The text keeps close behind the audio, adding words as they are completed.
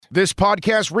This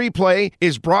podcast replay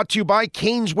is brought to you by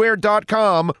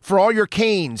Caneswear.com. For all your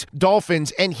Canes,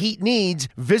 Dolphins, and Heat needs,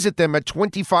 visit them at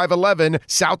 2511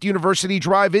 South University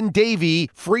Drive in Davie.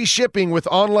 Free shipping with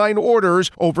online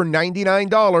orders over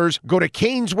 $99. Go to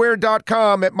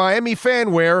Caneswear.com at Miami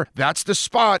Fanwear. That's the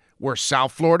spot where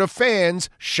South Florida fans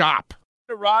shop.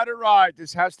 Ride or ride.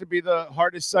 This has to be the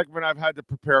hardest segment I've had to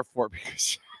prepare for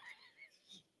because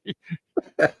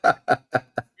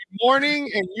morning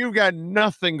and you've got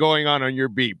nothing going on your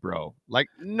beat, bro. Like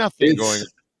nothing going on.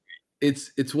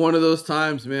 It's one of those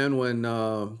times, man, when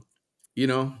it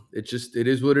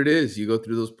is what it is. You go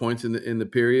through those points in the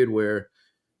period where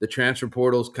the transfer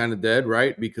portal is kind of dead,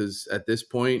 right? Because at this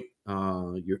point,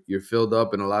 you're filled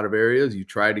up in a lot of areas. You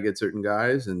try to get certain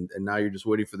guys, and now you're just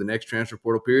waiting for the next transfer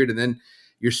portal period, and then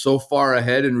you're so far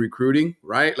ahead in recruiting,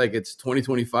 right? Like it's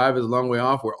 2025 is a long way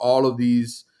off, where all of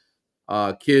these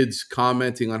kids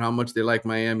commenting on how much they like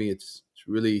Miami, it's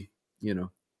really,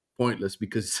 pointless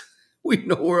because we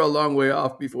know we're a long way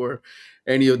off before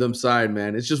any of them sign,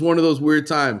 man. It's just one of those weird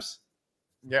times.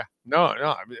 Yeah, no.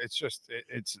 I mean, it's just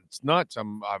it's nuts.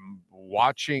 I'm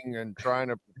watching and trying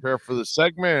to prepare for the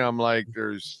segment. I'm like,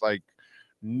 there's like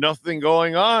nothing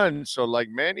going on. So like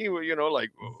Manny,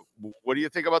 like, what do you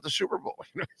think about the Super Bowl?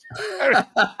 It's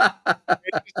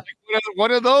like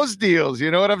one of those deals. You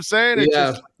know what I'm saying?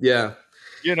 It's yeah.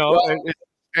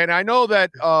 And I know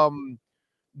that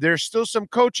there's still some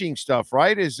coaching stuff,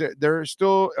 right?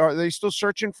 Are they still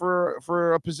searching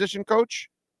for a position coach?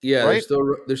 Yeah, right?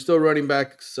 they're still running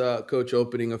backs coach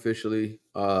opening officially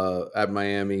at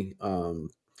Miami.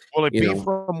 Will it be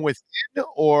from within,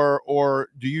 or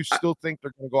do you still think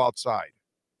they're going to go outside?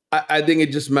 I think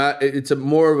it just it's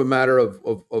more of a matter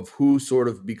of who sort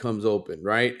of becomes open,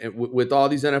 right? And with all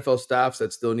these NFL staffs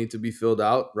that still need to be filled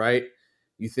out, right?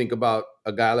 You think about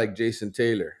a guy like Jason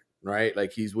Taylor, right?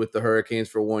 Like he's with the Hurricanes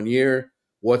for 1 year.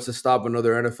 What's to stop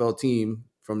another NFL team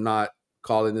from not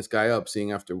calling this guy up,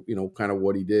 seeing after, kind of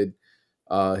what he did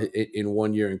in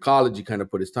 1 year in college? He kind of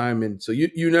put his time in. So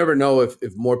you never know if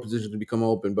more positions become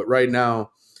open. But right now,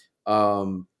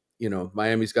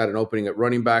 Miami's got an opening at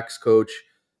running backs coach.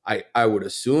 I would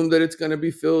assume that it's going to be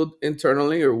filled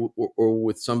internally or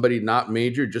with somebody not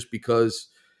major, just because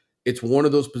it's one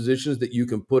of those positions that you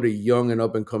can put a young and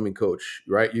up and coming coach,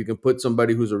 right? You can put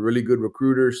somebody who's a really good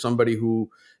recruiter, somebody who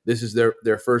this is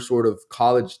their first sort of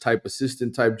college type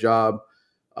assistant type job,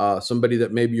 somebody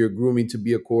that maybe you're grooming to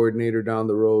be a coordinator down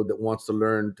the road that wants to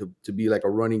learn to be like a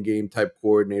running game type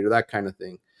coordinator, that kind of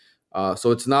thing.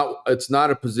 So it's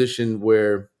not a position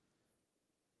where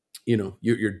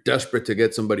you're desperate to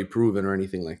get somebody proven or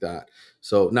anything like that.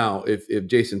 So now if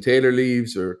Jason Taylor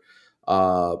leaves or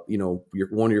one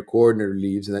of your coordinator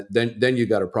leaves, and then you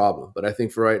got a problem. But I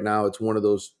think for right now, it's one of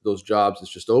those jobs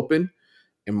that's just open,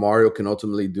 and Mario can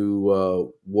ultimately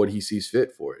do what he sees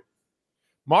fit for it.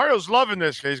 Mario's loving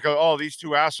this. He's going, oh, these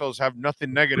two assholes have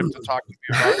nothing negative to talk to me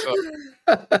about. So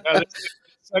this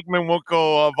segment won't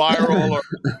go viral, or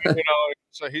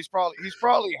So he's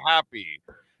probably happy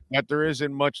that there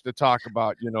isn't much to talk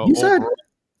about.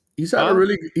 He's had a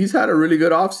really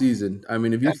good offseason. I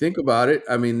mean, if you think about it,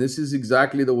 I mean, this is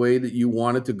exactly the way that you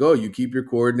want it to go. You keep your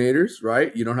coordinators,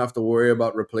 right? You don't have to worry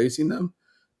about replacing them.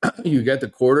 You get the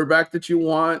quarterback that you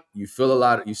want. You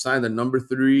you sign the number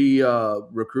 3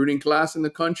 recruiting class in the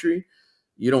country.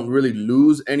 You don't really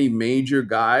lose any major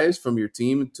guys from your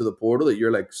team to the portal that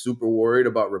you're like super worried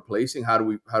about replacing. How do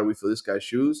we fill this guy's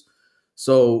shoes?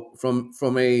 So from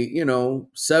a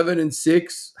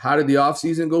 7-6, how did the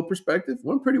offseason go perspective?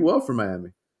 Went pretty well for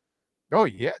Miami. Oh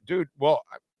yeah, dude. Well,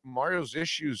 Mario's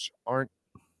issues aren't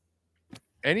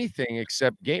anything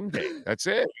except game day. That's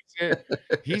it.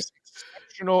 He's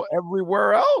exceptional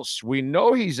everywhere else. We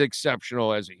know he's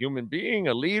exceptional as a human being,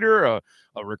 a leader, a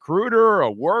recruiter,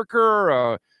 a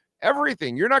worker,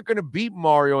 everything. You're not going to beat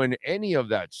Mario in any of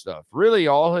that stuff. Really,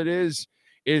 all it is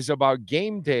about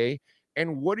game day.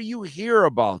 And what do you hear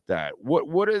about that?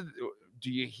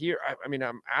 Do you hear? I mean,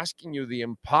 I'm asking you the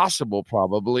impossible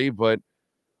probably, but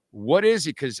what is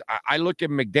it? Because I look at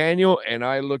McDaniel and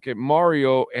I look at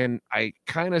Mario and I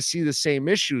kind of see the same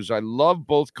issues. I love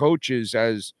both coaches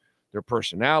as their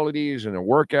personalities and their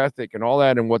work ethic and all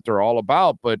that and what they're all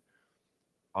about. But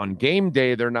on game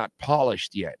day, they're not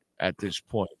polished yet at this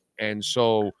point. And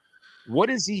so what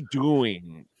is he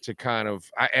doing to kind of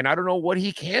 – and I don't know what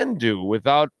he can do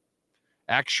without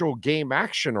actual game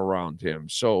action around him.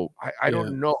 So I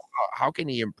don't know. How can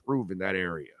he improve in that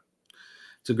area?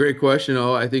 It's a great question.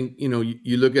 I think,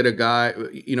 you look at a guy,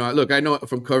 look, I know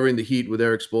from covering the Heat with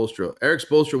Eric Spoelstra. Eric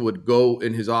Spoelstra would go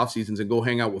in his off seasons and go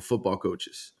hang out with football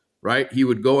coaches, right? He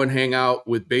would go and hang out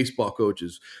with baseball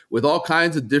coaches, with all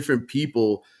kinds of different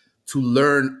people to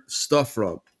learn stuff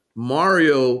from.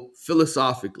 Mario,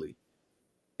 philosophically,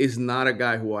 is not a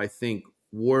guy who I think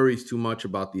worries too much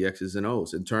about the X's and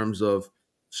O's in terms of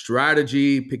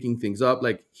strategy, picking things up.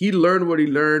 Like, he learned what he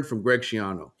learned from Greg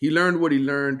Schiano. He learned what he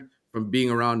learned from being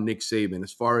around Nick Saban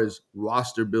as far as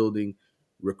roster building,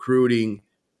 recruiting.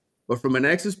 But from an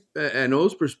X's and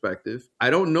O's perspective, I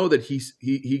don't know that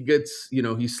he gets,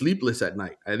 he's sleepless at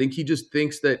night. I think he just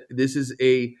thinks that this is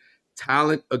a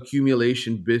talent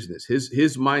accumulation business.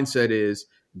 His mindset is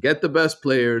get the best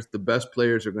players. The best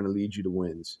players are going to lead you to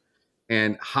wins,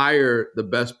 and hire the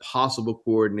best possible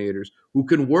coordinators who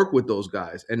can work with those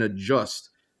guys and adjust.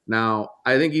 Now,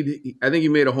 I think he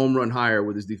made a home run hire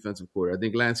with his defensive coordinator. I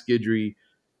think Lance Guidry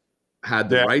had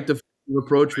the right defensive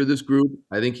approach for this group.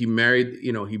 I think he married,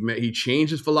 he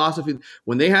changed his philosophy.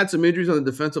 When they had some injuries on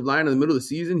the defensive line in the middle of the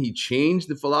season, he changed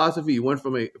the philosophy. He went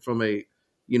from a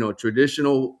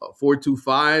traditional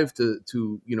 4-2-5 to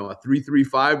a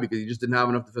 3-3-5 because he just didn't have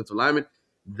enough defensive linemen.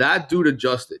 That dude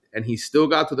adjusted, and he still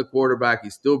got to the quarterback. He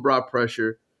still brought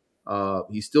pressure.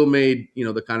 He still made,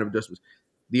 the kind of adjustments.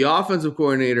 The offensive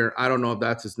coordinator, I don't know if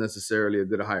that's necessarily a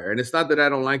good hire. And it's not that I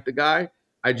don't like the guy.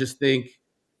 I just think,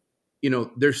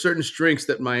 there's certain strengths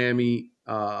that Miami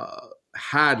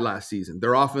had last season,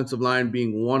 their offensive line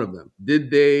being one of them.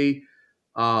 Did they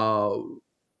run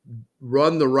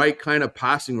the right kind of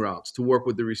passing routes to work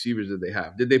with the receivers that they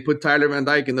have? Did they put Tyler Van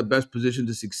Dyke in the best position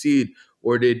to succeed,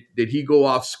 or did he go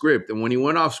off script? And when he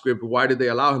went off script, why did they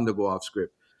allow him to go off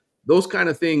script? Those kind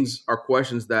of things are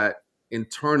questions that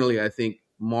internally I think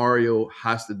Mario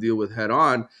has to deal with head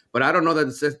on. But I don't know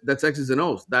that that's X's and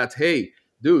O's. That's, hey,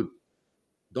 dude,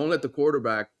 don't let the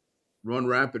quarterback run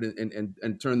rampant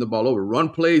and turn the ball over. Run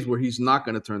plays where he's not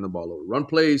going to turn the ball over. Run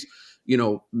plays,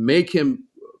 make him,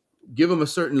 give him a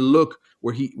certain look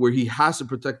where he has to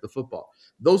protect the football.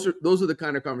 Those are the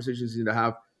kind of conversations you need to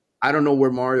have. I don't know where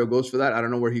Mario goes for that. I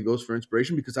don't know where he goes for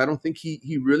inspiration, because I don't think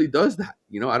he really does that.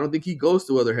 I don't think he goes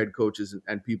to other head coaches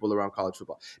and people around college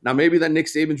football. Now, maybe that Nick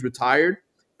Saban's retired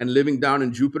and living down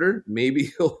in Jupiter,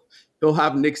 maybe he'll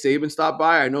have Nick Saban stop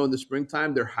by. I know in the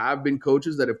springtime there have been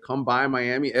coaches that have come by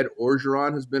Miami. Ed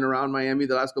Orgeron has been around Miami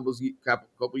the last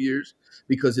couple years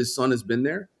because his son has been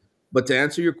there. But to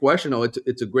answer your question,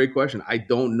 it's a great question. I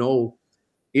don't know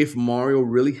if Mario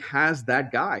really has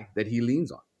that guy that he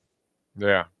leans on.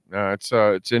 Yeah,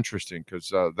 it's interesting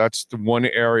because that's the one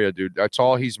area, dude. That's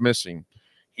all he's missing.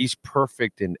 He's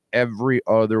perfect in every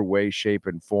other way, shape,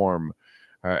 and form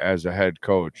as a head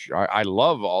coach. I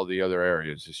love all the other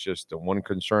areas. It's just the one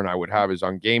concern I would have is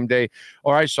on game day.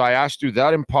 All right, so I asked you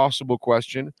that impossible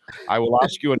question. I will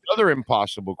ask you another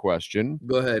impossible question.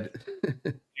 Go ahead.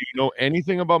 Do you know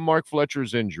anything about Mark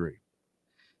Fletcher's injury?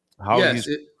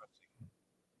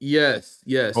 Yes.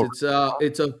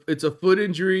 It's a foot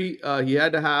injury. He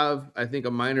had to have, I think,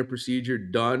 a minor procedure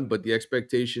done, but the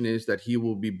expectation is that he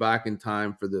will be back in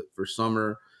time for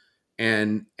summer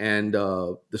and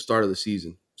the start of the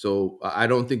season. So I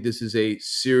don't think this is a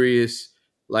serious,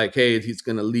 like, hey, he's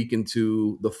going to leak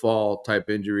into the fall type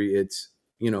injury. It's,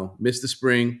 miss the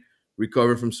spring,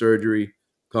 recover from surgery,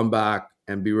 come back,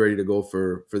 and be ready to go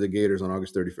for the Gators on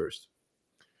August 31st.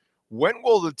 When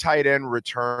will the tight end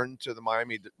return to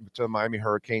the Miami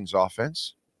Hurricanes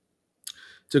offense?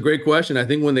 It's a great question. I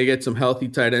think when they get some healthy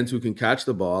tight ends who can catch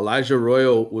the ball. Elijah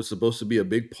Arroyo was supposed to be a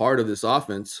big part of this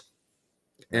offense,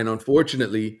 and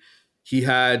unfortunately, he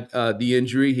had the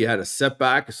injury. He had a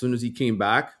setback as soon as he came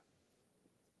back,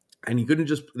 and they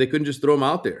couldn't just throw him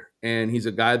out there. And he's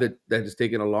a guy that has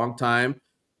taken a long time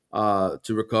to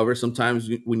recover. Sometimes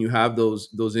when you have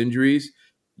those injuries,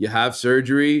 you have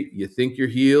surgery, you think you're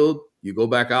healed, you go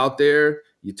back out there,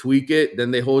 you tweak it,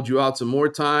 then they hold you out some more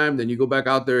time, then you go back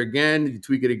out there again, you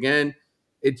tweak it again.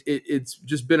 It's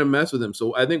just been a mess with him.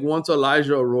 So I think once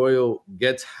Elijah Arroyo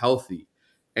gets healthy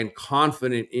and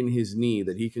confident in his knee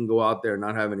that he can go out there and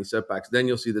not have any setbacks, then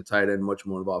you'll see the tight end much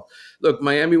more involved. Look,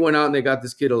 Miami went out and they got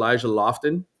this kid, Elijah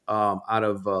Lofton, out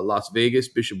of Las Vegas,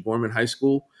 Bishop Gorman High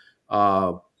School.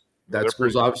 That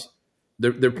school's obviously,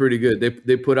 they're pretty good.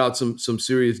 They put out some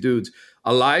serious dudes.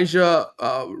 Elijah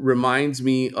reminds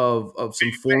me of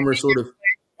some former sort of.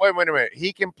 Wait a minute.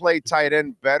 He can play tight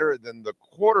end better than the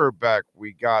quarterback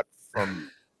we got from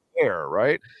there,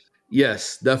 right?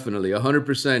 Yes, definitely,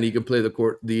 100%. He can play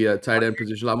the tight end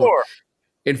position a lot more.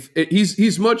 And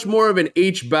he's much more of an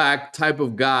H-back type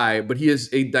of guy, but he is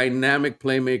a dynamic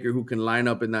playmaker who can line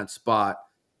up in that spot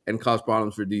and cause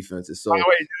problems for defenses. So, by the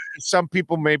way, some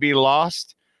people may be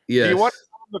lost. Yes. Do you want to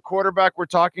know the quarterback we're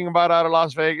talking about out of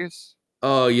Las Vegas?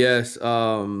 Oh, yes.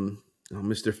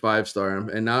 Mr. Five Star,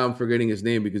 and now I'm forgetting his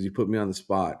name because you put me on the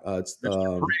spot. It's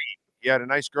Mr. Pretty. He had a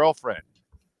nice girlfriend.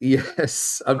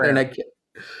 yes, and I can't,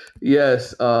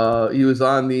 yes, he was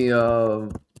on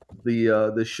the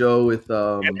show with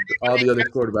all the other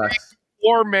quarterbacks.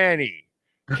 Before Manny,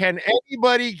 can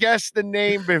anybody guess the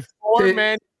name before Tate,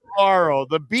 Manny Navarro,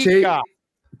 the beat guy?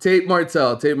 Tate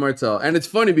Martell, and it's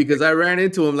funny because I ran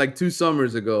into him like 2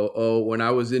 summers ago. Oh, when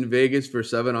I was in Vegas for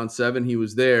 7-on-7, he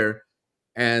was there,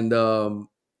 and I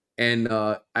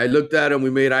looked at him.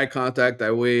 We made eye contact.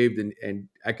 I waved, and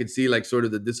I could see like sort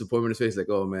of the disappointment in his face,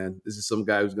 like, oh man, this is some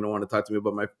guy who's gonna want to talk to me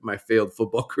about my failed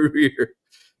football career,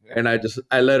 and I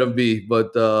let him be.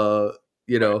 But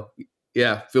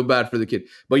yeah, feel bad for the kid.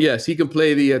 But yes, he can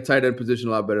play the tight end position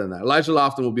a lot better than that. Elijah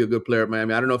Lofton will be a good player at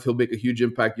Miami. I don't know if he'll make a huge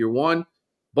impact year 1,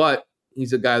 but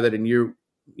he's a guy that in year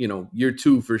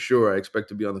 2 for sure, I expect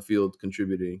to be on the field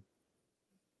contributing.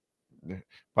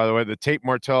 By the way, the Tate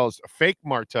Martell's fake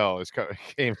Martell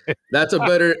came. That's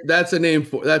a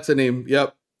name.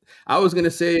 Yep. I was gonna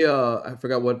say I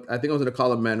forgot what I think I was gonna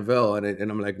call him Manvel,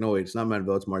 and I'm like, no wait, it's not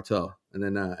Manvel, it's Martell. And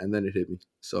then it hit me.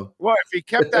 So well, if he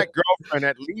kept that girlfriend,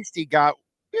 at least he got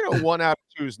 1 out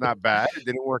of 2 is not bad. It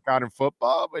didn't work out in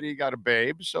football, but he got a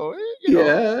babe. So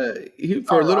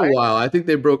for a little while. I think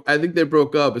they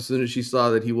broke up as soon as she saw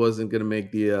that he wasn't gonna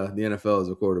make the NFL as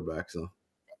a quarterback. So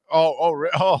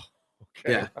okay.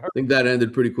 Yeah, I think that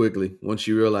ended pretty quickly once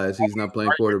she realized he's not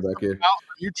playing quarterback here.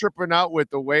 Are you tripping out with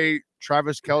the way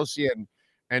Travis Kelce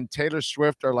and Taylor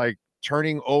Swift are like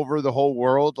turning over the whole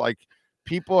world? Like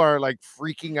people are like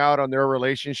freaking out on their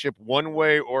relationship one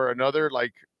way or another.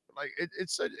 Like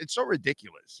it's so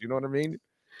ridiculous. You know what I mean?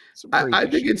 I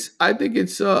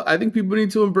think people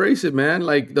need to embrace it, man.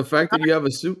 Like the fact that you have a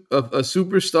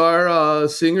superstar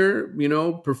singer,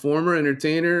 performer,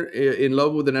 entertainer in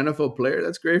love with an NFL player,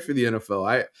 that's great for the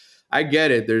NFL. I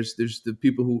get it. There's the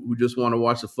people who just want to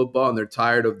watch the football and they're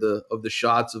tired of the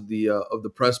shots of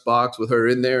the press box with her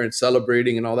in there and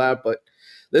celebrating and all that. But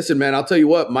listen, man, I'll tell you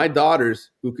what, my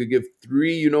daughters who could give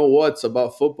 3 whats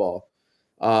about football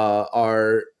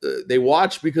they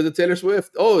watch because of Taylor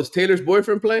Swift. Oh, is Taylor's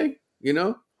boyfriend playing?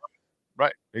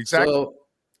 Right, exactly. So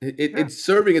it's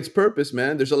serving its purpose,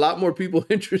 man. There's a lot more people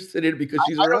interested in it because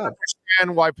she's around. I don't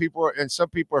understand why some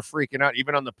people are freaking out.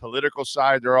 Even on the political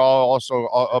side, they're all also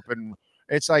up and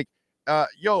it's like,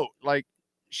 like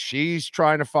she's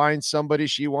trying to find somebody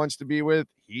she wants to be with.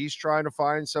 He's trying to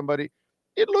find somebody.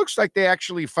 It looks like they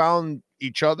actually found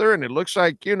each other, and it looks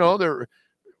like they're.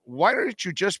 Why don't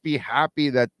you just be happy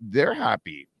that they're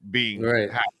happy being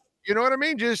happy? You know what I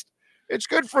mean? It's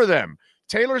good for them.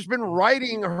 Taylor's been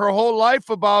writing her whole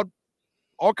life about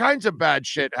all kinds of bad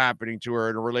shit happening to her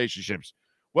in relationships.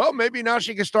 Well, maybe now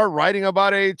she can start writing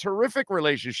about a terrific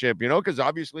relationship, because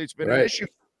obviously it's been an issue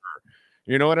for her.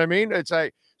 You know what I mean? It's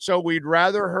like, so we'd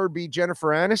rather her be Jennifer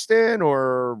Aniston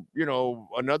or,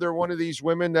 another one of these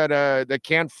women that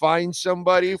can't find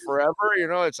somebody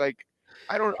forever. It's like,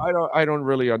 I don't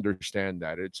really understand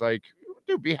that. It's like,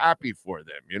 dude, be happy for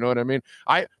them. You know what I mean?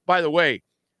 By the way,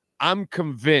 I'm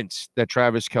convinced that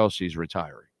Travis Kelce's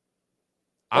retiring.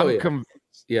 I'm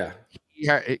convinced. Yeah.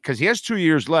 Because he has 2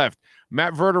 years left.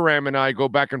 Matt Verderam and I go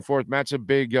back and forth. Matt's a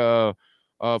big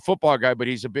football guy, but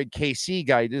he's a big KC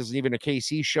guy. This isn't even a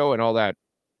KC show and all that.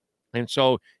 And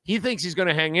so he thinks he's going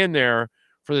to hang in there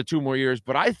for the 2 more years.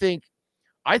 But I think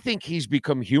he's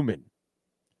become human.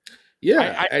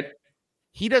 Yeah.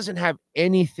 He doesn't have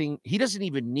anything. He doesn't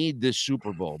even need this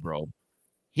Super Bowl, bro.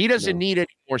 He doesn't need any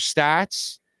more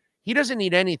stats. He doesn't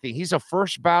need anything. He's a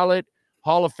first ballot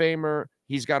Hall of Famer.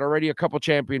 He's got already a couple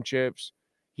championships.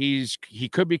 He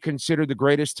could be considered the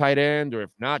greatest tight end, or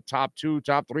if not, top 2,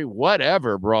 top 3,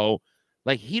 whatever, bro.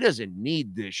 Like, he doesn't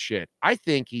need this shit. I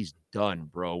think he's done,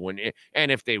 bro.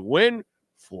 And if they win,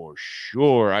 for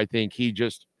sure, I think he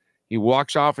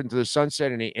walks off into the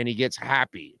sunset and he gets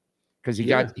happy because he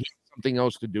got something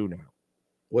else to do now.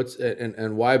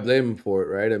 And why blame him for it,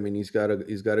 right? I mean, he's got a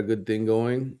good thing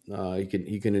going.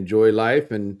 He can enjoy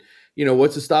life, and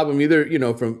what's to stop him either?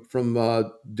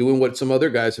 From doing what some other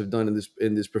guys have done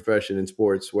in this profession in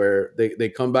sports, where they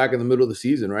come back in the middle of the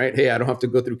season, right? Hey, I don't have to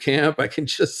go through camp. I can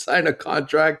just sign a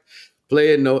contract,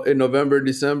 play in November,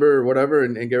 December, or whatever,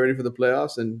 and get ready for the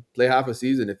playoffs and play half a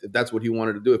season if that's what he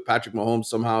wanted to do. If Patrick Mahomes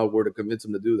somehow were to convince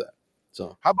him to do that.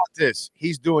 So how about this?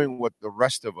 He's doing what the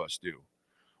rest of us do.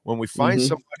 When we find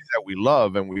somebody that we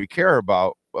love and we care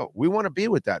about, well, we want to be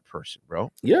with that person, bro.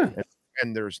 Yeah.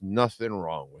 And there's nothing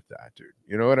wrong with that, dude.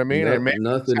 You know what I mean?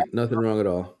 Nothing wrong at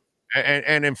all.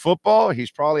 And in football,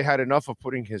 he's probably had enough of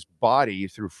putting his body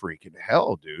through freaking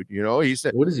hell, dude. He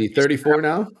said, what is he, 34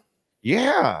 now?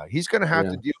 Yeah, he's going to have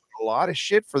to deal with a a lot of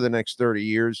shit for the next 30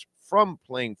 years from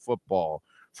playing football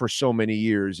for so many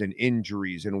years and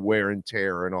injuries and wear and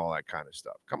tear and all that kind of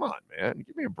stuff. Come on, man.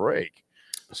 Give me a break.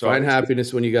 So Find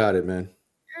happiness when you got it, man.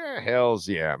 Yeah, hells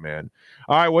yeah, man.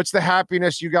 All right, what's the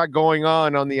happiness you got going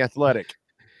on The Athletic?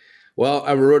 Well,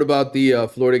 I wrote about the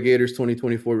Florida Gators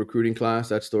 2024 recruiting class.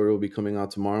 That story will be coming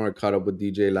out tomorrow. I caught up with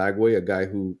DJ Lagway, a guy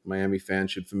who Miami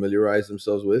fans should familiarize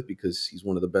themselves with because he's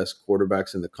one of the best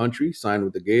quarterbacks in the country, signed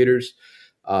with the Gators.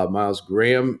 Miles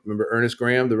Graham, remember Ernest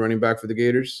Graham, the running back for the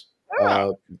Gators?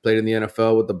 Played in the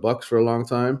NFL with the Bucks for a long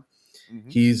time. Mm-hmm.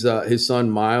 He's his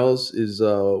son Miles is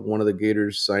one of the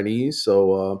Gators signees.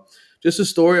 So just a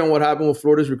story on what happened with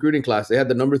Florida's recruiting class. They had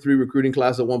the number 3 recruiting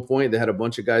class at one point. They had a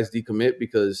bunch of guys decommit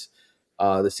because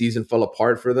the season fell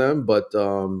apart for them. But,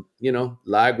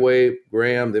 Lagway,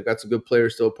 Graham, they've got some good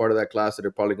players still part of that class that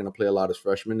are probably going to play a lot as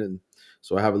freshmen. And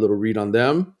so I have a little read on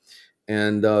them.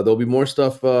 And there'll be more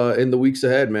stuff in the weeks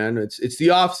ahead, man. It's the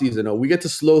off season. We get to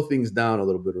slow things down a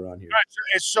little bit around here.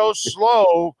 It's so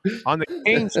slow on the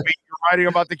Canes beat. You're writing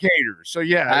about the Gators, so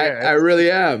I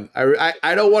really am.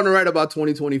 I don't want to write about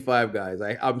 2025, guys.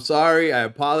 I'm sorry. I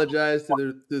apologize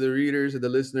to the readers and the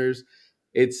listeners.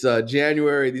 It's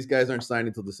January. These guys aren't signing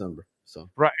until December. So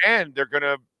right, and they're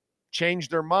gonna change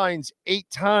their minds 8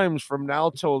 times from now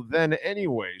till then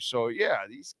anyway. So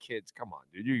these kids, come on,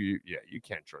 dude. You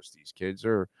can't trust these kids.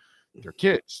 They're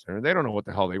kids. They don't know what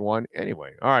the hell they want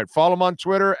anyway. All right, follow them on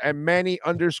Twitter at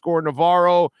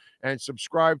Manny_Navarro and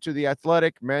subscribe to The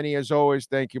Athletic. Manny, as always,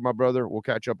 thank you, my brother. We'll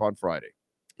catch up on Friday.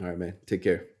 All right, man. Take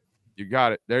care. You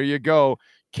got it. There you go.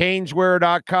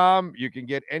 Caneswear.com. You can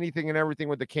get anything and everything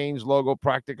with the Canes logo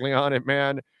practically on it,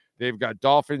 man. They've got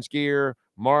Dolphins gear,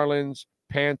 Marlins,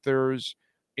 Panthers,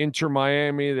 Inter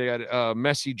Miami. They got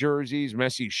Messi jerseys,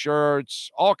 Messi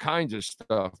shirts, all kinds of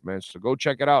stuff, man. So go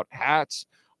check it out. Hats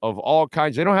of all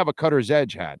kinds. They don't have a Cutter's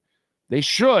Edge hat. They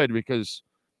should, because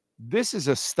this is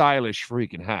a stylish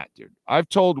freaking hat, dude. I've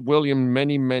told William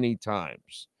many, many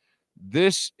times,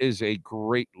 this is a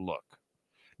great look.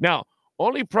 Now,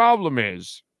 only problem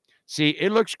is, see,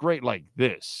 it looks great like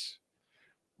this.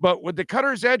 But what the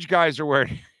Cutter's Edge guys are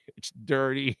wearing, it's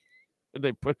dirty.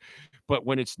 But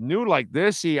when it's new like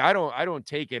this, see, I don't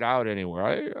take it out anywhere.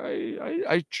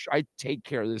 I take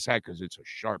care of this hat because it's a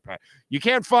sharp hat. You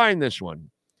can't find this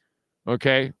one,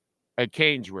 okay, at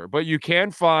Caneswear, but you can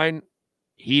find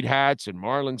Heat hats and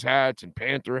Marlins hats and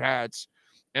Panther hats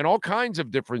and all kinds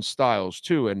of different styles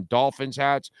too, and Dolphins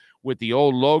hats with the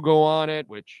old logo on it.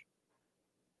 Which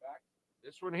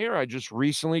this one here I just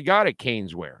recently got at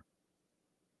Caneswear.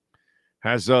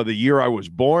 Has the year I was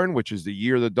born, which is the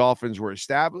year the Dolphins were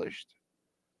established.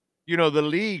 The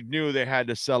league knew they had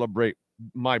to celebrate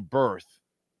my birth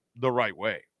the right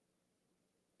way.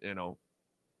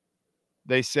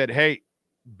 They said, hey,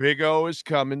 Big O is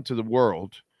coming to the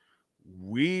world.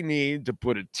 We need to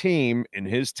put a team in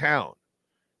his town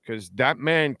because that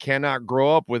man cannot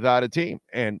grow up without a team.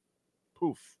 And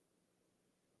poof.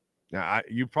 Now,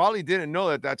 you probably didn't know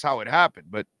that that's how it happened,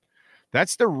 but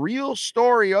that's the real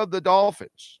story of the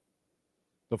Dolphins.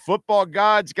 The football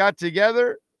gods got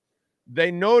together.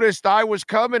 They noticed I was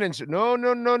coming and said,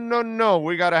 no.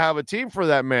 We got to have a team for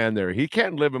that man there. He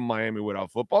can't live in Miami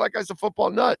without football. That guy's a football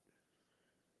nut.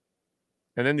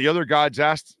 And then the other gods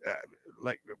asked,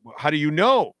 how do you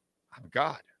know? I'm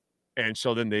God. And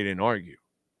so then they didn't argue.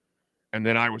 And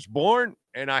then I was born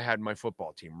and I had my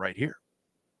football team right here.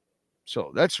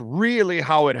 So that's really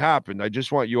how it happened. I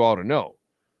just want you all to know.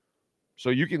 So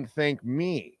you can thank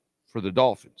me for the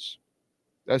Dolphins.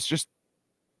 That's just,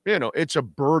 it's a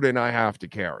burden I have to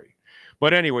carry.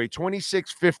 But anyway,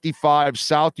 2655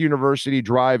 South University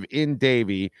Drive in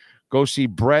Davie. Go see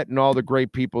Brett and all the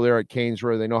great people there at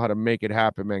Caneswear. They know how to make it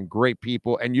happen, man. Great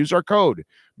people. And use our code,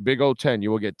 BIG010.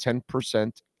 You will get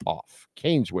 10% off.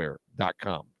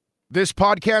 Caneswear.com. This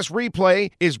podcast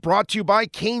replay is brought to you by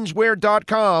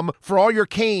Caneswear.com. For all your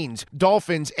Canes,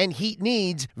 Dolphins, and Heat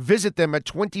needs, visit them at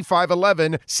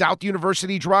 2511 South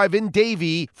University Drive in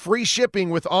Davie. Free shipping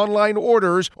with online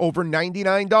orders over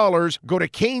 $99. Go to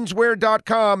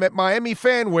Caneswear.com at Miami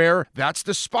Fanware. That's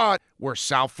the spot where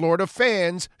South Florida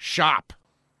fans shop.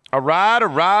 All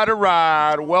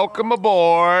right. Welcome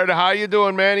aboard. How you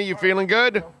doing, Manny? You feeling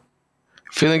good?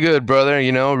 Feeling good, brother.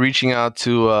 Reaching out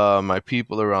to my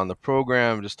people around the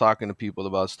program, just talking to people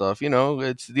about stuff.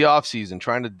 It's the off season,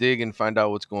 trying to dig and find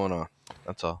out what's going on.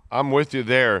 That's all. I'm with you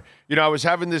there. I was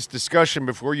having this discussion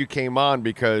before you came on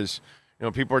because,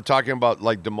 people are talking about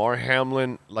like DeMar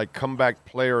Hamlin, like comeback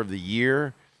player of the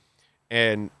year.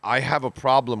 And I have a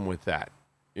problem with that,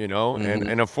 and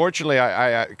unfortunately,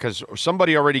 I because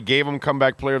somebody already gave him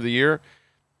comeback player of the year.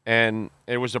 And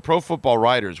it was the Pro Football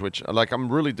Writers, which, like,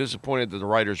 I'm really disappointed that the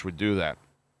writers would do that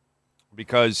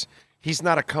because he's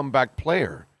not a comeback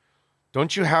player.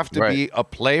 Don't you have to Right. be a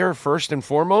player first and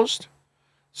foremost?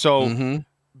 So Mm-hmm.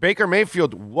 Baker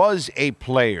Mayfield was a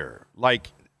player.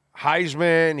 Like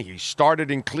Heisman, he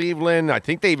started in Cleveland. I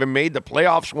think they even made the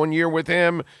playoffs one year with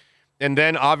him. And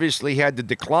then obviously he had to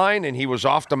decline and he was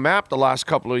off the map the last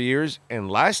couple of years.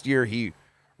 And last year he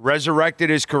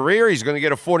resurrected his career. He's going to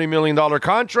get a $40 million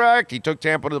contract. He took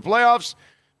Tampa to the playoffs.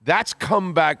 That's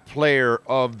comeback player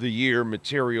of the year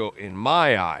material in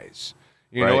my eyes.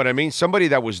 You know what I mean? Somebody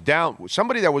that was down,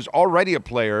 somebody that was already a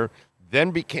player,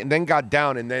 then got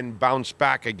down and then bounced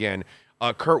back again.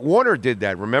 Kurt Warner did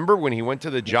that. Remember when he went to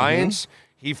the Giants?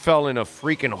 He fell in a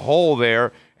freaking hole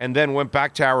there and then went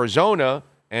back to Arizona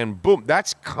and boom,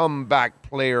 that's comeback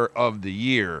player of the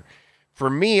year. For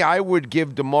me, I would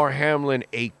give DeMar Hamlin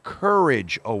a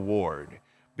courage award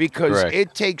because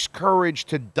it takes courage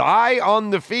to die on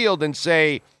the field and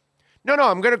say, no,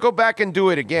 I'm going to go back and do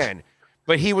it again.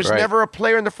 But he was never a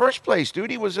player in the first place,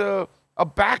 dude. He was a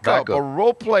backup, a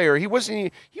role player. He was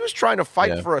trying to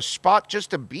fight for a spot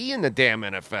just to be in the damn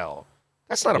NFL.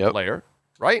 That's not a player,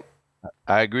 right?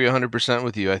 I agree 100%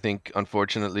 with you. I think,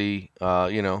 unfortunately,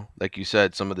 like you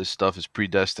said, some of this stuff is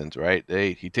predestined, right?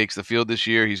 Hey, he takes the field this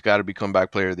year. He's got to be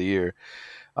comeback player of the year.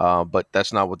 But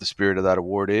that's not what the spirit of that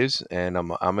award is. And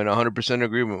I'm in 100%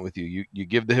 agreement with you. You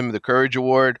give him the Courage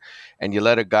Award and you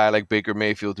let a guy like Baker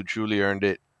Mayfield, who truly earned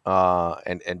it,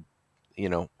 and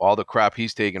all the crap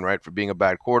he's taken, right, for being a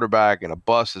bad quarterback and a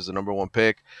bust as the number one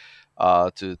pick,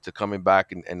 to coming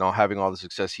back and not having all the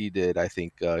success he did. I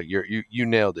think you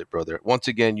nailed it, brother. Once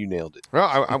again, you nailed it.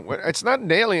 Well, it's not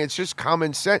nailing. It's just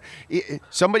common sense.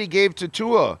 Somebody gave to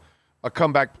Tua a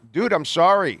comeback. Dude, I'm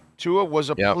sorry. Tua was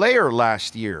a player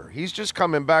last year. He's just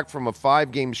coming back from a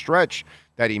 5-game stretch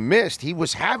that he missed. He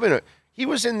was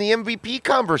in the MVP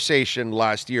conversation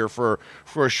last year for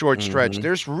a short stretch.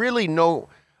 There's really no.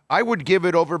 I would give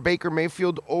it over Baker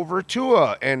Mayfield over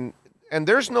Tua, and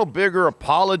there's no bigger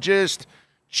apologist,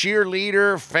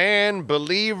 cheerleader, fan,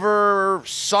 believer,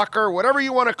 sucker, whatever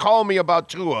you want to call me about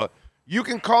Tua. You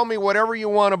can call me whatever you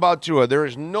want about Tua. There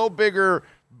is no bigger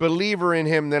believer in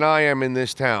him than I am in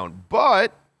this town.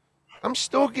 But I'm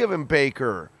still giving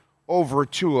Baker over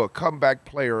Tua comeback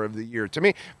player of the year. To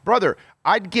me, brother,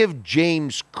 I'd give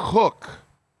James Cook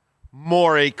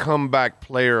more a comeback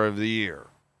player of the year.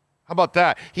 How about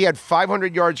that? He had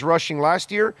 500 yards rushing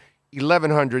last year,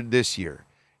 1,100 this year.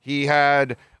 He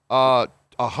had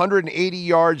 180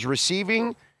 yards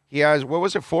receiving. He has,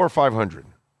 400 or 500?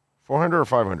 400 or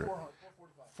 500?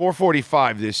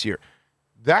 445 this year.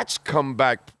 That's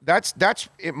comeback. That's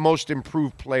most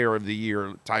improved player of the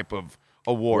year type of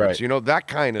awards. That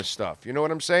kind of stuff. You know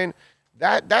what I'm saying?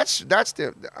 I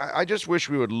just wish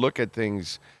we would look at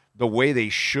things the way they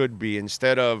should be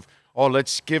instead of,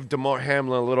 let's give DeMar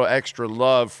Hamlin a little extra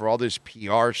love for all this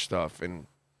PR stuff. And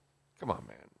come on,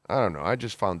 man. I don't know. I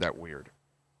just found that weird.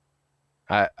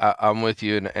 I'm with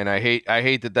you, and I hate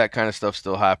that kind of stuff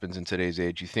still happens in today's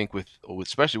age. You think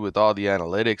especially with all the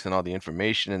analytics and all the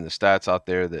information and the stats out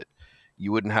there that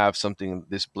you wouldn't have something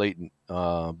this blatant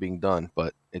being done,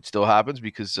 but it still happens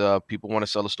because people want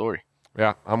to sell a story.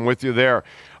 Yeah, I'm with you there.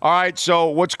 All right, so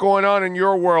what's going on in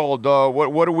your world?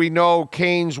 What do we know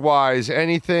Canes-wise?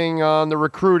 Anything on the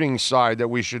recruiting side that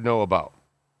we should know about?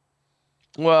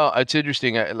 Well, it's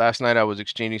interesting. Last night I was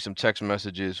exchanging some text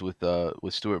messages with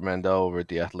Stuart Mandel over at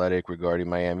The Athletic regarding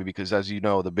Miami because, as you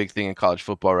know, the big thing in college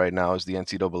football right now is the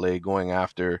NCAA going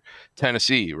after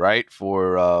Tennessee, right,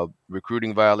 for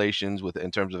recruiting violations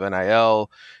in terms of NIL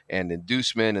and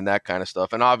inducement and that kind of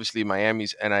stuff. And obviously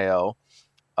Miami's NIL,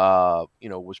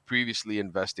 was previously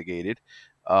investigated,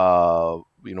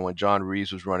 when John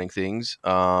Reeves was running things,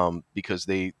 because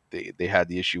they had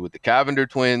the issue with the Cavender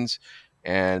twins.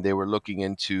 And they were looking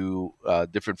into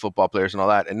different football players and all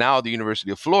that. And now the University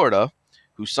of Florida,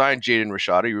 who signed Jaden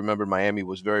Rashada, you remember Miami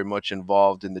was very much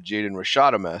involved in the Jaden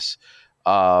Rashada mess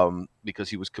because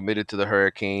he was committed to the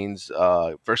Hurricanes,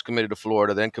 first committed to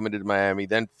Florida, then committed to Miami,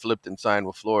 then flipped and signed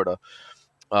with Florida.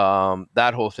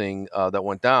 That whole thing that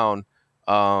went down.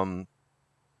 I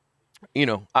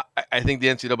think the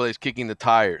NCAA is kicking the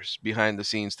tires behind the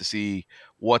scenes to see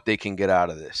what they can get out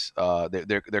of this.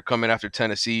 They're coming after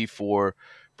Tennessee for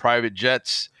private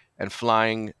jets and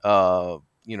flying,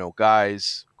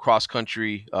 guys cross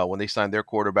country when they signed their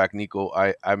quarterback Nico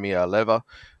Amialeva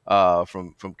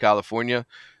from California.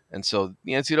 And so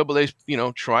the NCAA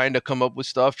is, trying to come up with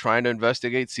stuff, trying to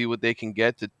investigate, see what they can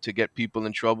get to get people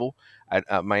in trouble.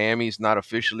 Miami is not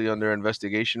officially under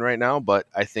investigation right now, but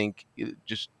I think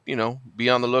just, be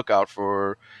on the lookout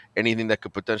for anything that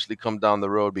could potentially come down the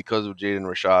road because of Jaden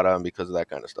Rashada and because of that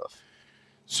kind of stuff.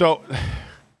 So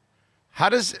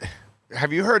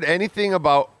have you heard anything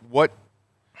about what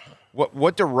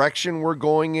direction we're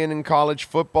going in college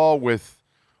football with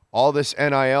all this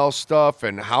NIL stuff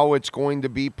and how it's going to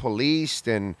be policed?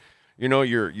 And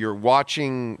you're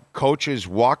watching coaches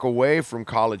walk away from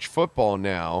college football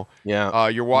now. Yeah.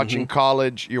 You're watching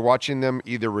you're watching them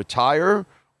either retire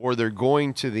or they're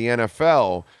going to the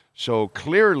NFL. So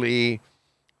clearly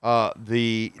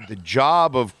the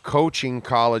job of coaching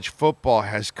college football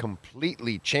has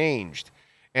completely changed.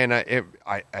 And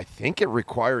I think it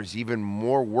requires even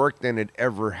more work than it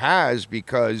ever has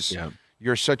because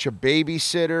you're such a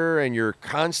babysitter and you're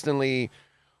constantly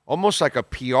almost like a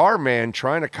PR man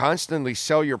trying to constantly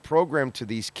sell your program to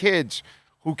these kids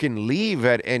who can leave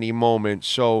at any moment.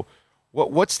 So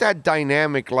what's that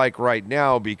dynamic like right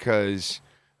now? Because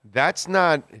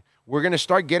we're going to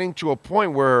start getting to a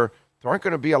point where there aren't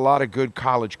going to be a lot of good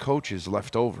college coaches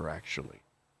left over, actually.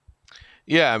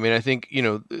 Yeah, I mean, I think,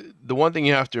 the one thing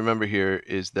you have to remember here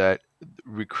is that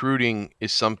recruiting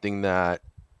is something that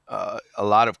a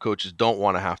lot of coaches don't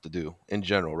want to have to do in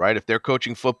general, right? If they're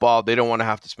coaching football, they don't want to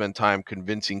have to spend time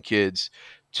convincing kids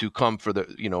to come for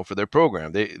their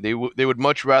program. They would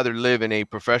much rather live in a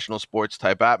professional sports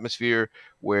type atmosphere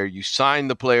where you sign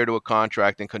the player to a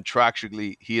contract and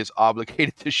contractually he is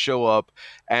obligated to show up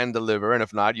and deliver. And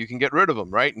if not, you can get rid of him,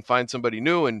 right? And find somebody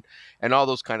new and all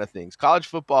those kind of things. College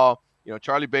football,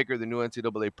 Charlie Baker, the new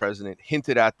NCAA president,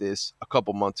 hinted at this a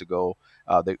couple months ago.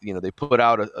 They put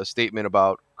out a statement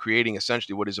about creating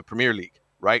essentially what is a Premier League,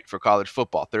 right, for college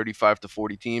football, 35 to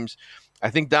 40 teams. I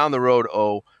think down the road,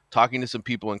 talking to some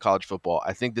people in college football,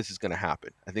 I think this is going to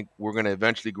happen. I think we're going to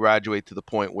eventually graduate to the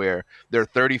point where there are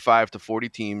 35 to 40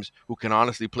 teams who can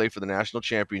honestly play for the national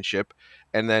championship,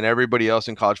 and then everybody else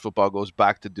in college football goes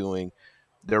back to doing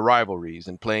their rivalries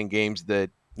and playing games that,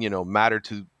 matter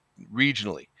to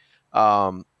regionally.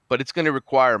 But it's going to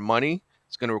require money.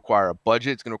 It's going to require a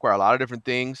budget. It's going to require a lot of different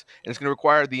things. And it's going to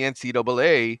require the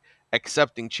NCAA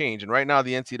accepting change. And right now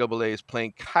the NCAA is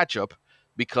playing catch up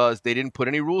because they didn't put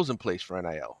any rules in place for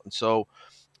NIL. And so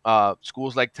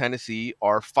schools like Tennessee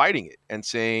are fighting it and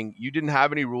saying, you didn't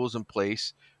have any rules in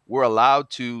place. We're allowed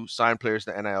to sign players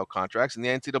to NIL contracts. And the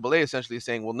NCAA essentially is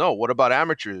saying, well, no, what about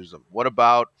amateurism? What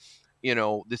about,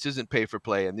 this isn't pay for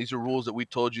play, and these are rules that we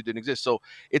told you didn't exist. So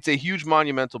it's a huge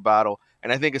monumental battle.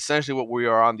 And I think essentially what we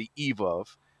are on the eve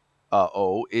of,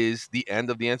 is the end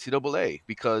of the NCAA,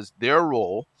 because their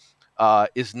role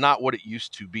is not what it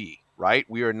used to be, right?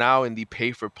 We are now in the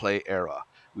pay for play era.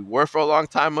 We were for a long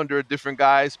time under a different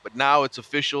guise, but now it's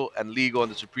official and legal,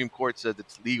 and the Supreme Court said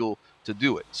it's legal to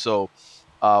do it. So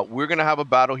we're going to have a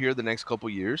battle here the next couple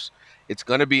years. It's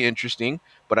going to be interesting,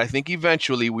 but I think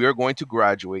eventually we are going to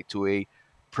graduate to a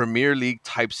Premier League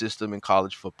type system in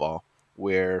college football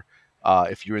where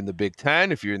if you're in the Big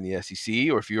Ten, if you're in the SEC,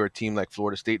 or if you're a team like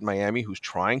Florida State and Miami who's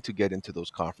trying to get into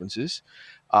those conferences,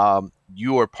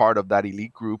 you are part of that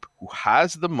elite group who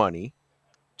has the money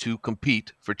to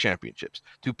compete for championships,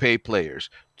 to pay players,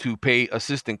 to pay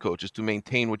assistant coaches, to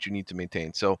maintain what you need to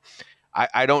maintain. So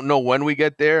I don't know when we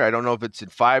get there. I don't know if it's in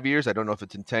 5 years. I don't know if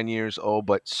it's in 10 years.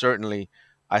 But certainly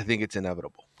I think it's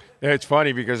inevitable. Yeah, it's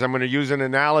funny because I'm going to use an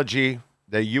analogy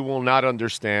that you will not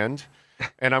understand.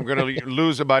 And I'm going to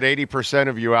lose about 80%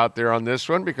 of you out there on this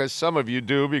one because some of you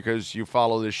do because you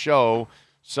follow the show.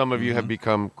 Some of you have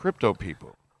become crypto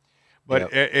people.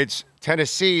 But it's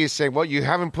Tennessee is saying, well, you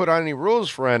haven't put on any rules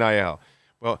for NIL.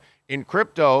 Well, in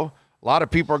crypto, a lot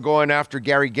of people are going after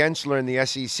Gary Gensler in the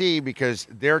SEC because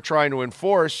they're trying to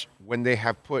enforce when they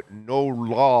have put no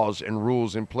laws and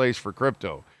rules in place for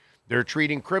crypto. They're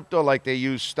treating crypto like they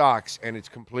use stocks, and it's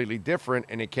completely different,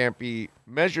 and it can't be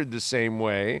measured the same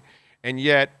way. And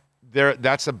yet,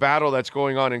 that's a battle that's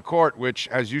going on in court, which,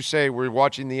 as you say, we're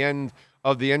watching the end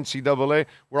of the NCAA.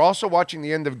 We're also watching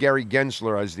the end of Gary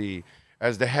Gensler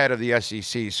as the head of the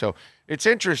SEC. So it's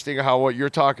interesting how what you're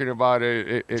talking about,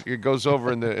 it goes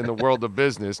over in the world of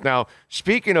business. Now,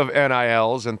 speaking of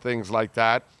NILs and things like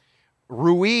that,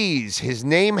 Ruiz, his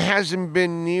name hasn't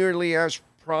been nearly as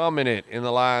prominent in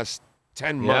the last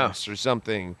 10 months or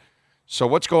something. So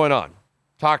what's going on?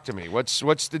 Talk to me.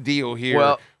 What's the deal here?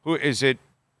 Well, who is it?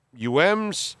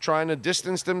 UM's trying to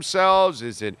distance themselves?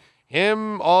 Is it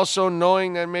him also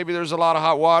knowing that maybe there's a lot of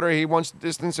hot water? He wants to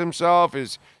distance himself?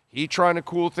 Is he trying to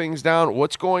cool things down?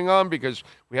 What's going on? Because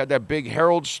we had that big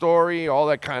Herald story, all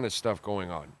that kind of stuff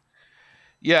going on.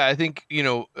 Yeah, I think,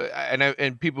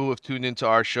 and people who have tuned into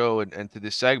our show and to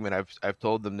this segment, I've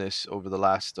told them this over the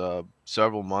last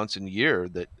several months and year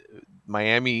that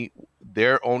Miami,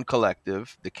 their own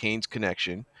collective, the Canes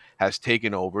Connection, has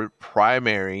taken over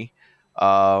primary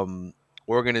um,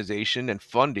 organization and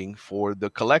funding for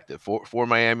the collective for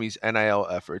Miami's NIL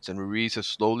efforts, and Ruiz has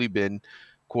slowly been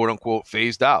quote unquote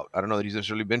phased out. I don't know that he's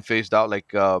necessarily been phased out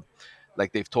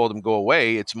like they've told him go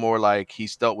away. It's more like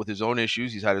he's dealt with his own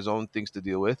issues. He's had his own things to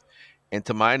deal with. And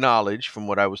to my knowledge, from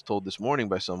what I was told this morning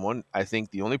by someone, I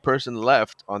think the only person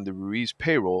left on the Ruiz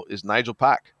payroll is Nigel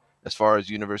Pack as far as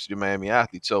University of Miami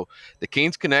athletes. So the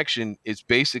Canes Connection is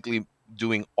basically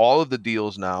doing all of the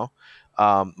deals now.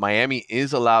 Miami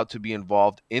is allowed to be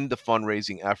involved in the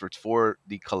fundraising efforts for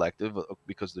the collective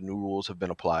because the new rules have been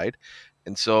applied.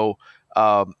 And so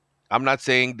um, I'm not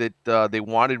saying that they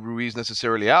wanted Ruiz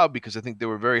necessarily out, because I think they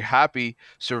were very happy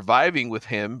surviving with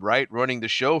him, right, running the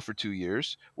show for 2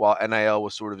 years while NIL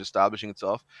was sort of establishing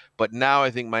itself. But now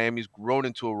I think Miami's grown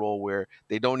into a role where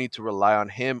they don't need to rely on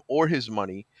him or his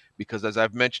money, because as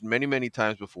I've mentioned many, many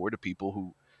times before to people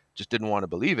who just didn't want to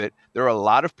believe it, there are a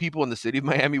lot of people in the city of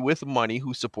Miami with money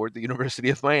who support the University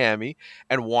of Miami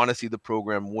and want to see the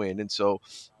program win. And so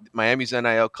Miami's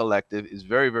NIL collective is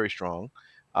very, very strong.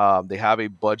 They have a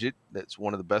budget that's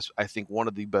one of the best, I think, one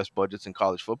of the best budgets in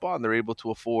college football, and they're able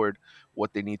to afford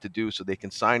what they need to do so they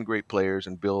can sign great players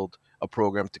and build a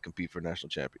program to compete for a national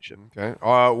championship. Okay.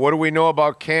 What do we know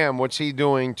about Cam? What's he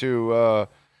doing to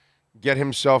get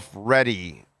himself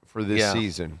ready for this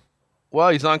season? Well,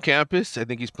 he's on campus. I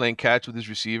think he's playing catch with his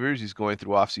receivers. He's going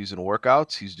through off-season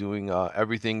workouts. He's doing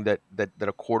everything that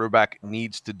a quarterback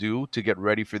needs to do to get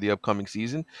ready for the upcoming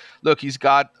season. Look, he's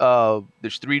got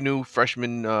there's 3 new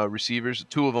freshman receivers.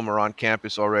 2 of them are on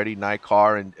campus already, Nye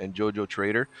Carr and JoJo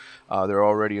Trader. They're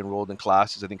already enrolled in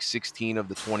classes. I think 16 of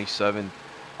the 27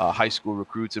 high school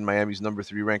recruits in Miami's number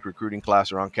 3 ranked recruiting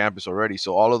class are on campus already.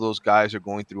 So all of those guys are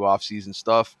going through off-season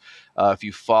stuff. If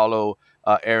you follow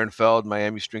Aaron Feld,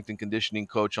 Miami strength and conditioning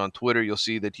coach, on Twitter, you'll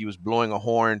see that he was blowing a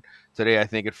horn today, I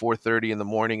think at 4:30 in the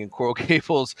morning in Coral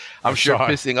Gables. I'm sure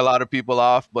pissing a lot of people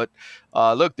off. But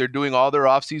look, they're doing all their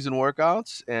off-season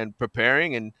workouts and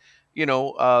preparing. And,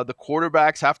 the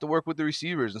quarterbacks have to work with the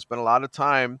receivers and spend a lot of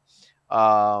time,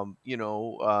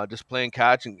 just playing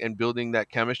catch and building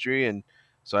that chemistry. And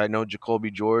so I know Jacoby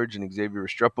George and Xavier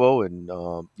Restrepo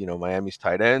and, Miami's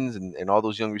tight ends and all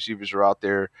those young receivers are out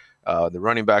there. The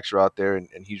running backs are out there, and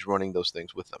he's running those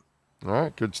things with them. All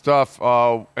right, good stuff.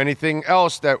 Anything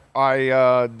else that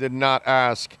I did not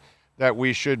ask that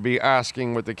we should be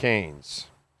asking with the Canes?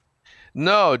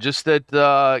 No, just that,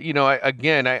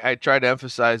 I try to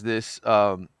emphasize this.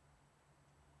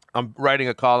 I'm writing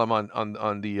a column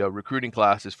on the recruiting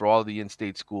classes for all the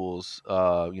in-state schools,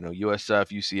 USF,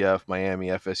 UCF, Miami,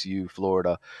 FSU,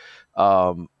 Florida.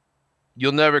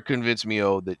 You'll never convince me,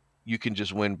 that you can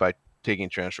just win by taking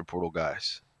transfer portal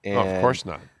guys. And of course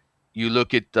not. You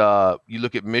look at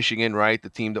Michigan, right? The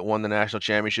team that won the national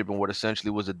championship in what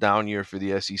essentially was a down year for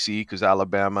the SEC because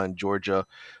Alabama and Georgia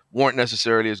weren't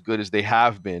necessarily as good as they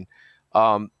have been.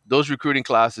 Those recruiting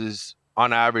classes,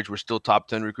 on average, were still top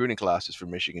 10 recruiting classes for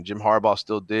Michigan. Jim Harbaugh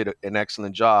still did an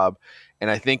excellent job.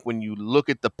 And I think when you look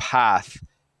at the path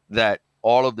that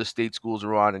all of the state schools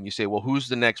are on and you say, well, who's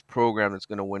the next program that's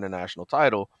going to win a national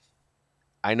title?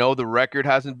 I know the record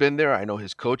hasn't been there. I know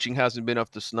his coaching hasn't been up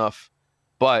to snuff,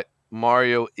 but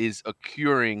Mario is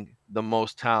accruing the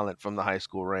most talent from the high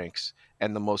school ranks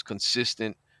and the most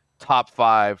consistent top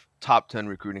 5, top 10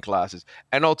 recruiting classes.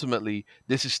 And ultimately,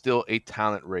 this is still a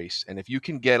talent race. And if you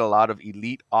can get a lot of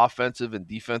elite offensive and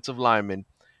defensive linemen,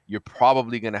 you're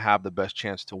probably going to have the best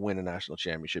chance to win a national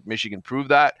championship. Michigan proved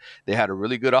that. They had a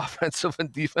really good offensive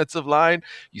and defensive line.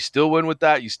 You still win with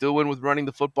that. You still win with running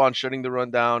the football and shutting the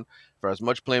run down for as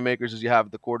much playmakers as you have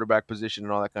at the quarterback position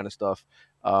and all that kind of stuff.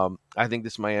 I think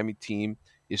this Miami team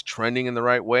is trending in the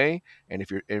right way. And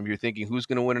if you're thinking who's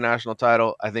going to win a national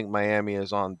title, I think Miami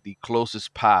is on the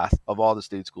closest path of all the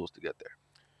state schools to get there.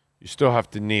 You still have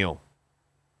to kneel.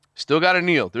 Still got to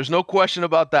kneel. There's no question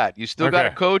about that. You still got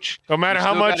to coach. No matter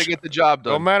how much, got to get the job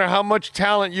done. No matter how much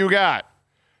talent you got,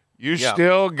 you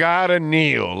still got to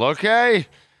kneel. Okay,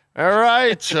 all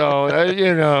right. So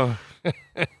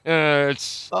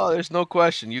it's. Oh, there's no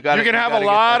question. You can have a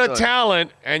lot of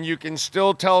talent, and you can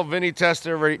still tell Vinny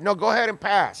Testaverde, no, go ahead and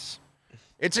pass.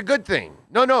 It's a good thing.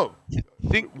 No.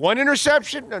 Think one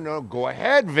interception. No. Go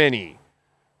ahead, Vinny.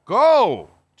 Go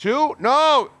 2.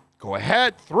 No. Go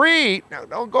ahead. 3.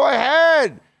 No, go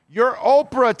ahead. You're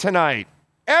Oprah tonight.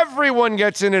 Everyone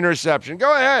gets an interception.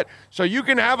 Go ahead. So you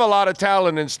can have a lot of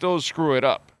talent and still screw it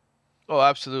up. Oh,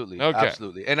 absolutely. Okay.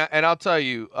 Absolutely. And I'll tell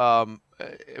you,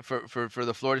 for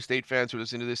the Florida State fans who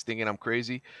listen to this thinking I'm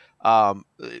crazy,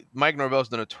 Mike Norvell's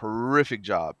done a terrific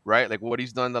job, right? Like what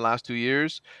he's done the last 2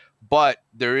 years, but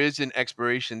there is an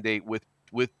expiration date with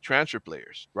transfer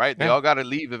players, right? They Yeah. all got to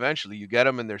leave eventually. You get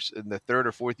them in the third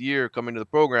or fourth year coming to the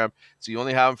program, so you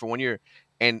only have them for 1 year.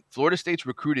 And Florida State's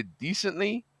recruited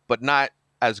decently, but not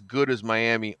as good as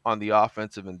Miami on the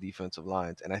offensive and defensive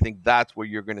lines. And I think that's where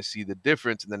you're going to see the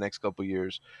difference in the next couple of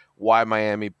years, why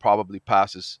Miami probably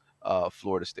passes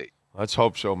Florida State. Let's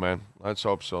hope so, man. Let's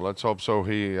hope so. Let's hope so.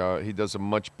 He does a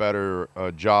much better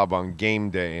job on game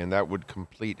day, and that would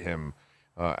complete him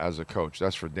as a coach.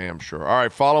 That's for damn sure. All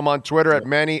right, follow him on Twitter at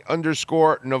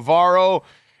Manny_Navarro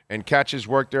and catch his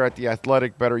work there at The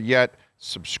Athletic. Better yet,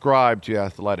 subscribe to The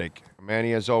Athletic.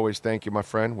 Manny, as always, thank you, my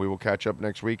friend. We will catch up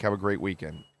next week. Have a great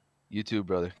weekend. You too,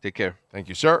 brother. Take care. Thank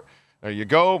you, sir. There you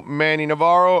go, Manny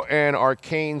Navarro and our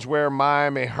Caneswear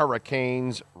Miami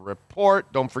Hurricanes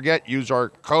report. Don't forget, use our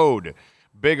code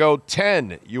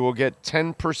BIG-O10. You will get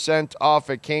 10%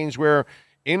 off at Caneswear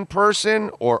in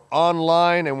person or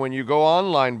online. And when you go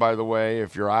online, by the way,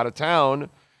 if you're out of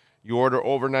town, you order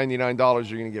over $99,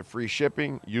 you're going to get free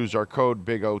shipping. Use our code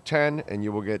BIG-O10 and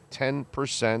you will get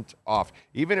 10% off.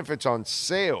 Even if it's on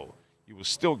sale, you will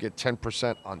still get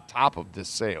 10% on top of this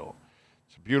sale.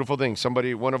 Beautiful thing.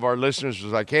 One of our listeners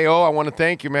was like, hey, I want to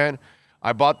thank you, man.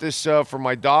 I bought this for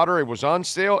my daughter. It was on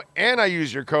sale, and I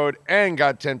used your code and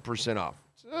got 10% off.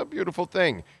 It's a beautiful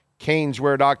thing.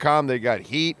 Caneswear.com. They got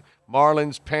Heat,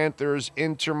 Marlins, Panthers,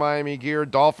 Inter Miami gear,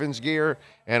 Dolphins gear,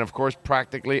 and, of course,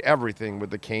 practically everything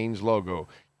with the Canes logo.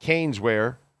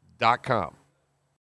 Caneswear.com.